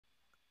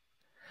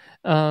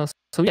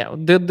So yeah,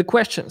 the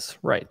questions,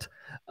 right?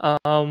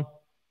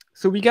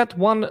 So we got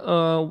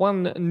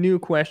one new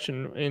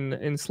question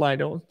in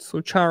Slido.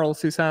 So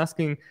Charles is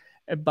asking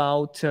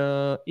about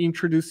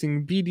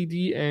introducing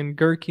BDD and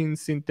Gherkin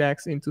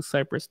syntax into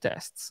Cypress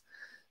tests.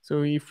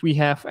 So if we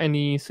have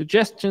any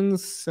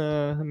suggestions,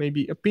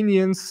 maybe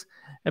opinions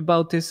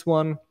about this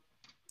one.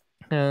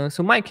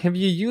 So Mike, have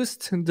you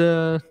used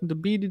the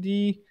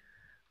BDD,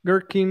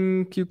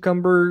 Gherkin,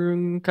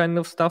 Cucumber kind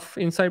of stuff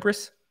in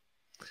Cypress?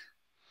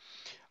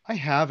 I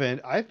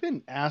haven't. I've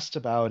been asked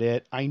about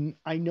it. I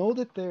know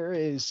that there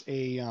is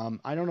a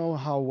I don't know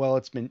how well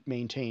it's been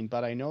maintained,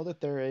 but I know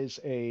that there is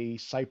a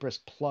Cypress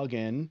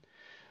plugin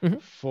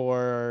Mhm.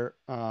 for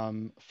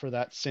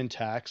that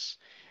syntax.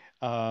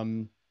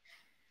 Um,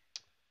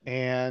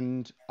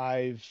 and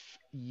I've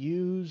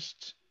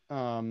used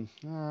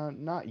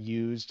not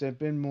used. I've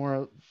been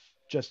more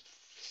just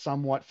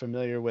somewhat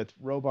familiar with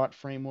Robot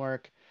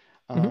Framework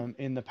Mhm.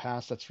 in the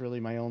past. That's really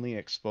my only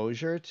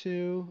exposure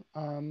to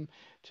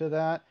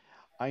that.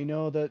 I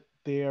know that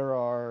there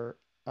are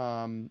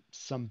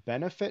some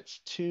benefits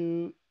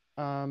to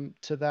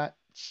that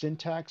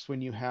syntax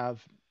when you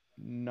have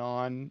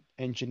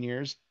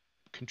non-engineers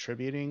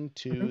contributing Mhm.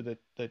 to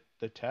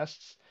the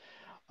tests.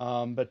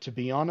 But to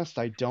be honest,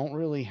 I don't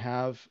really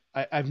have.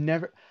 I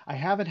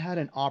haven't had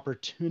an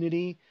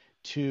opportunity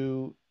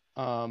to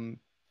um,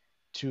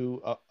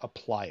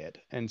 apply it,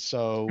 and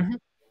so Mhm.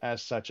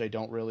 as such, I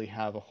don't really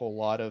have a whole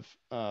lot of,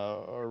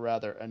 or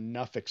rather,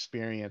 enough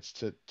experience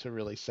to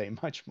really say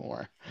much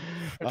more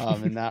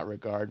in that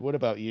regard. What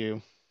about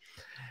you?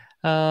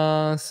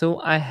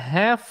 So I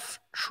have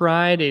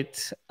tried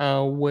it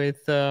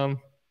with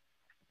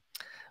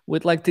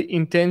like the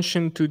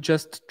intention to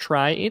just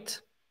try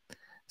it.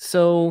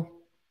 So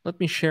let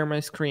me share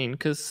my screen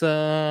because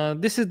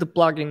this is the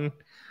plugin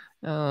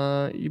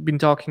you've been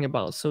talking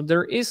about. So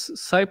there is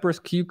Cypress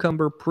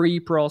Cucumber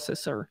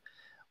preprocessor,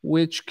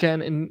 which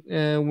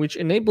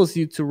enables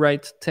you to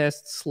write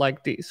tests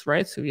like this,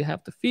 right? So you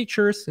have the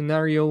feature,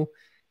 scenario,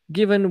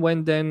 given,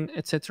 when, then,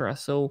 etc.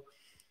 So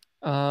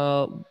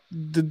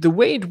the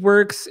way it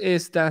works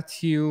is that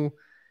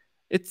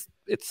it's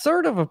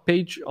sort of a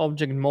page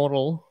object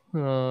model,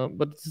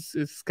 but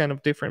it's kind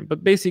of different.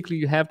 But basically,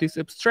 you have these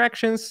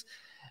abstractions,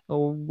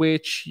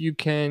 which you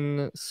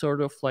can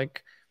sort of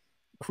like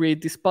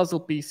create these puzzle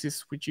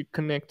pieces, which you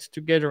connect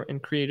together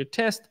and create a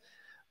test,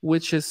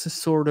 which is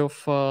sort of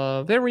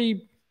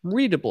very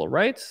readable,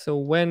 right? So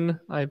when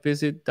I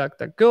visit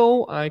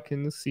DuckDuckGo, I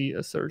can see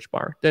a search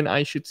bar. Then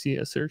I should see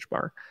a search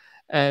bar,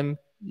 and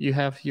you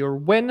have your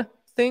when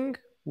thing,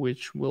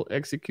 which will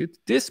execute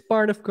this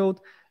part of code,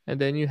 and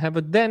then you have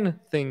a then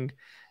thing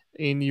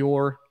in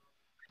your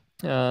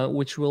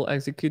which will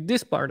execute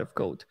this part of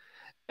code.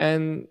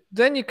 And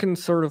then you can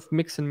sort of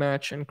mix and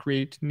match and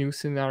create new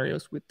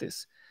scenarios with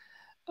this.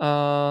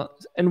 Uh,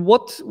 and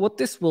what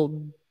this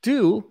will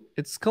do,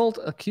 it's called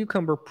a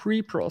Cucumber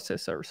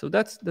preprocessor. So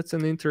that's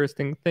an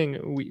interesting thing.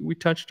 We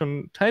touched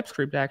on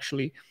TypeScript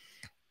actually,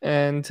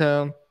 and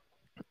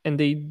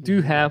they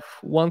do Hmm. have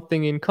one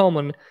thing in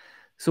common.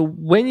 So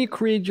when you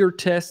create your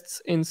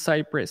tests in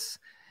Cypress,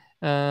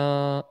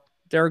 uh,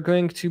 they're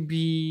going to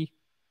be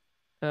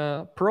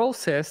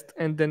processed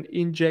and then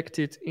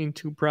injected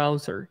into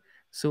browser.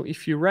 So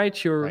if you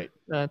write your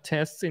Right.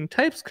 tests in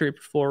TypeScript,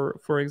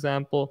 for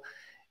example,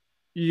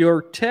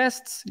 your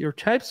tests, your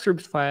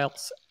TypeScript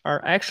files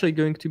are actually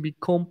going to be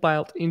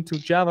compiled into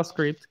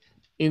JavaScript,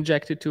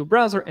 injected to a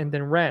browser, and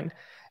then ran.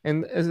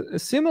 And a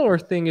similar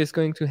thing is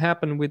going to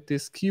happen with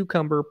this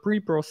Cucumber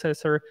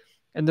preprocessor.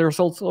 And there's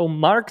also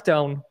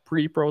Markdown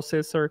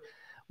preprocessor,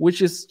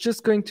 which is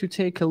just going to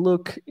take a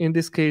look, in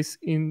this case,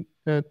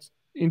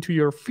 into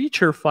your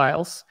feature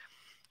files,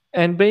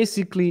 and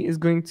basically is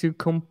going to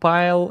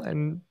compile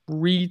and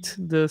read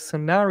the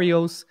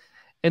scenarios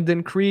and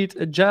then create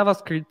a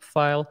JavaScript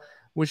file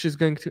which is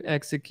going to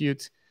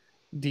execute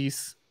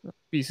these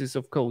pieces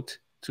of code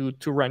to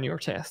run your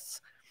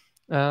tests.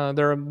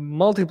 There are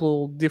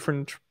multiple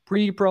different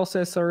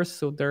preprocessors.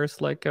 So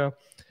there's like a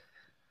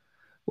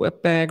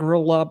Webpack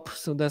rollup.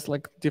 So that's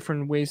like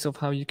different ways of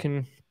how you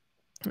can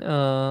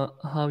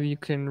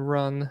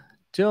run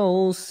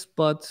those.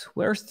 But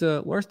where's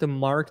the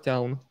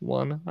markdown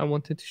one? I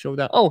wanted to show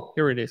that. Oh,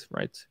 here it is,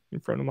 right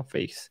in front of my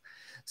face.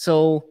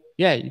 So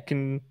yeah, you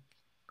can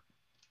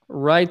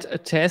write a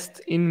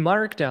test in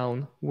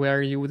markdown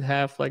where you would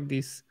have like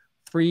these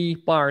three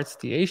parts: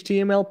 the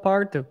HTML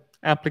part, the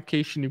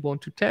application you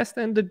want to test,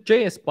 and the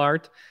JS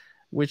part,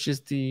 which is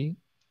the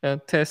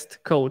test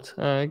code.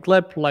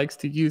 Gleb likes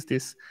to use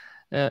this.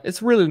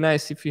 It's really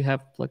nice if you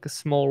have like a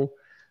small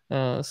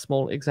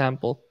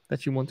example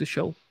that you want to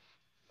show.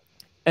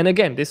 And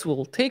again, this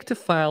will take the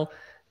file,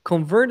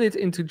 convert it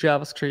into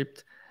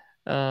JavaScript,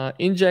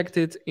 inject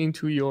it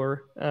into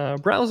your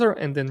browser,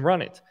 and then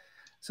run it.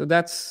 So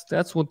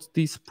that's what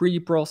these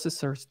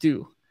preprocessors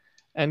do,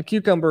 and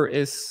Cucumber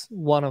is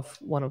one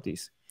of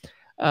these.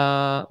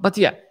 But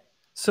yeah,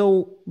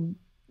 so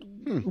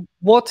Hmm.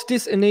 what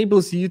this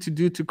enables you to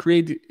do to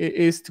create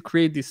is to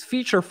create these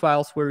feature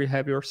files where you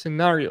have your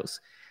scenarios,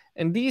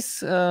 And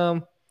these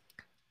are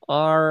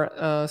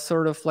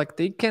sort of like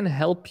they can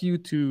help you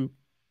to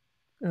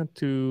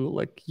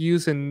like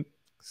use an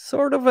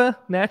sort of a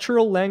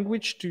natural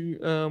language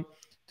to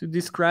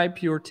describe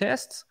your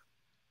tests.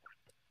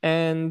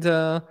 And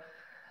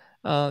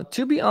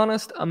to be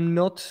honest, I'm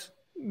not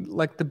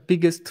like the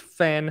biggest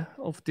fan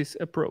of this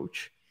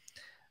approach.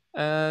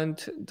 And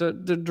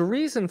the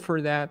reason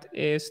for that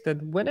is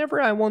that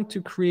whenever I want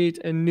to create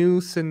a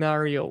new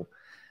scenario,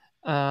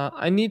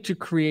 I need to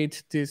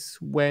create this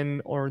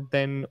when or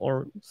then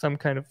or some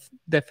kind of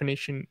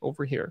definition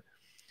over here,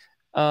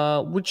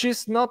 which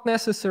is not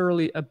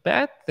necessarily a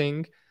bad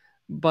thing.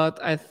 But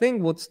I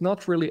think what's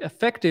not really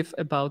effective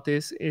about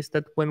this is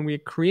that when we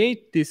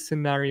create these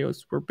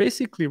scenarios, we're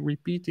basically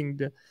repeating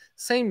the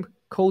same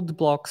code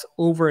blocks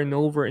over and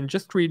over and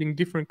just creating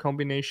different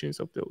combinations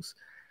of those.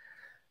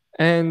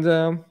 And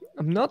I'm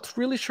not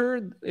really sure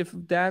if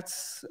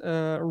that's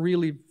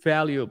really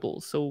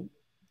valuable. So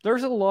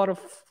there's a lot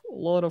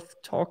of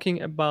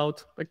talking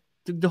about like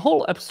the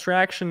whole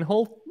abstraction,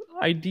 whole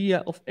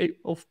idea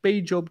of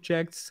page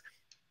objects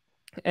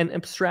and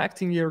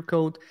abstracting your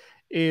code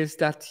is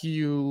that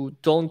you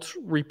don't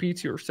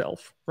repeat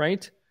yourself,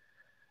 right?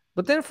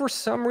 But then for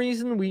some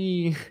reason,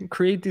 we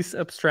create these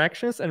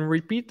abstractions and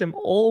repeat them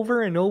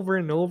over and over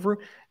and over,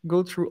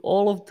 go through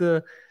all of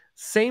the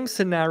same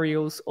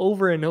scenarios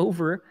over and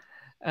over,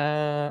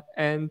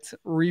 and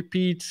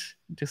repeat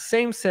the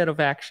same set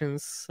of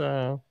actions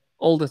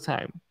all the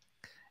time.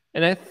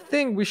 And I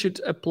think we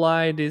should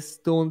apply this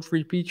don't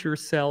repeat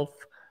yourself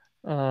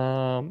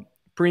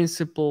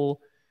principle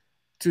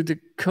to the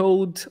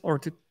code or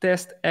to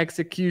test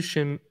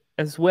execution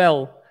as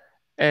well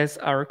as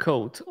our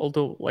code.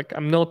 Although, like,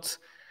 I'm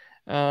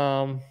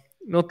um,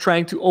 not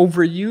trying to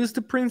overuse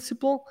the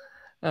principle,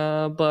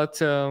 uh, but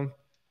um,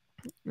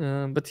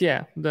 but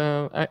yeah,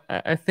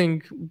 I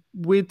think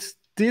with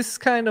this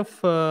kind of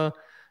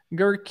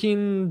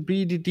Gherkin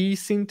BDD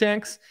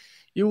syntax,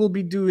 you will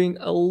be doing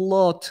a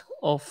lot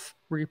of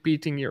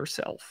repeating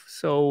yourself.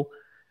 So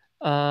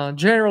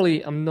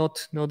generally, I'm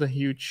not a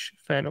huge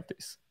fan of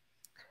this.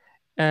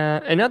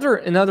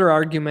 Another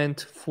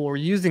argument for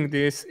using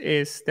this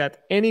is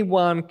that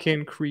anyone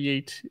can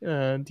create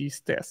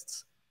these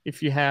tests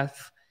if you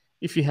have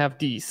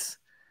these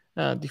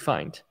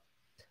defined.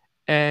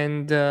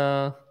 And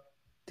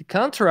the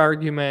counter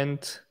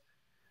argument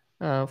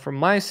from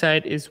my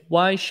side is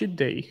why should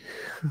they?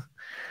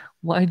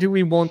 Why do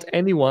we want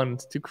anyone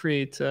to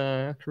create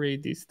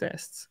these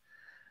tests?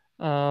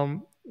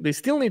 They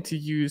still need to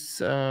use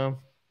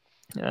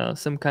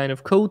some kind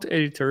of code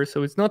editor,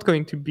 so it's not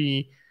going to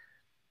be,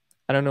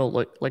 I don't know,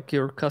 like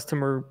your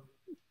customer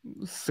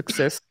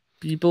success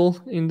people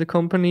in the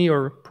company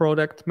or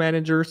product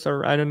managers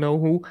or I don't know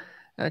who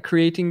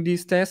creating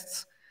these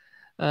tests.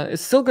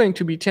 It's still going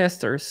to be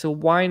testers, so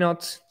why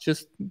not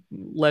just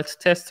let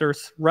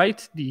testers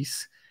write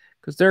these?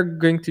 Because they're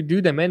going to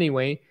do them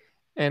anyway.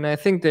 And I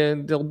think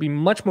that they'll be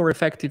much more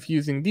effective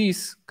using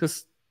these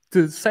because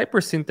the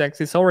Cypress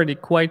syntax is already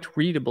quite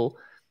readable.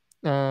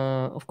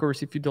 Of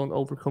course, if you don't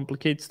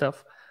overcomplicate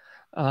stuff.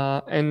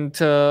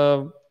 And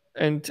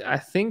I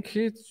think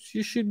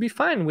you should be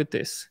fine with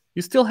this.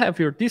 You still have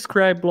your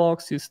describe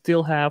blocks.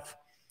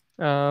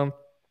 Um,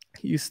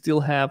 you still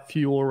have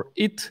your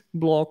it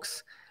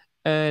blocks,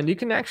 and you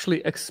can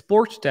actually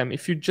export them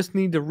if you just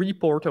need a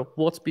report of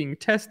what's being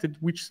tested,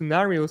 which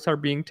scenarios are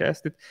being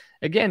tested.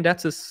 Again,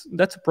 that's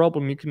a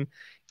problem you can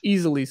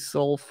easily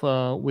solve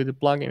with a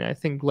plugin. I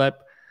think Gleb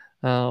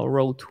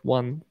wrote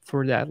one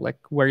for that, like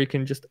where you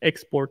can just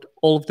export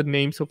all of the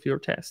names of your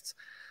tests.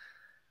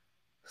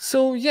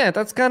 So yeah,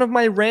 that's kind of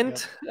my Yep.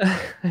 rant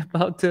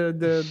about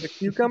the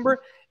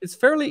Cucumber. It's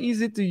fairly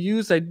easy to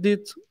use. I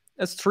did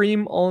a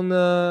stream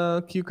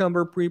on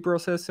Cucumber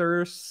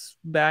preprocessors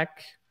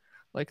back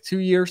like 2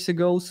 years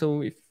ago.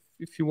 So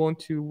if you want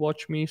to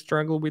watch me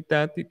struggle with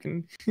that, you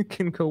can you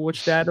can go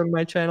watch that on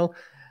my channel.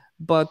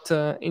 But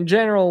in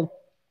general,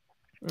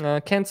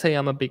 can't say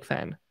I'm a big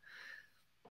fan.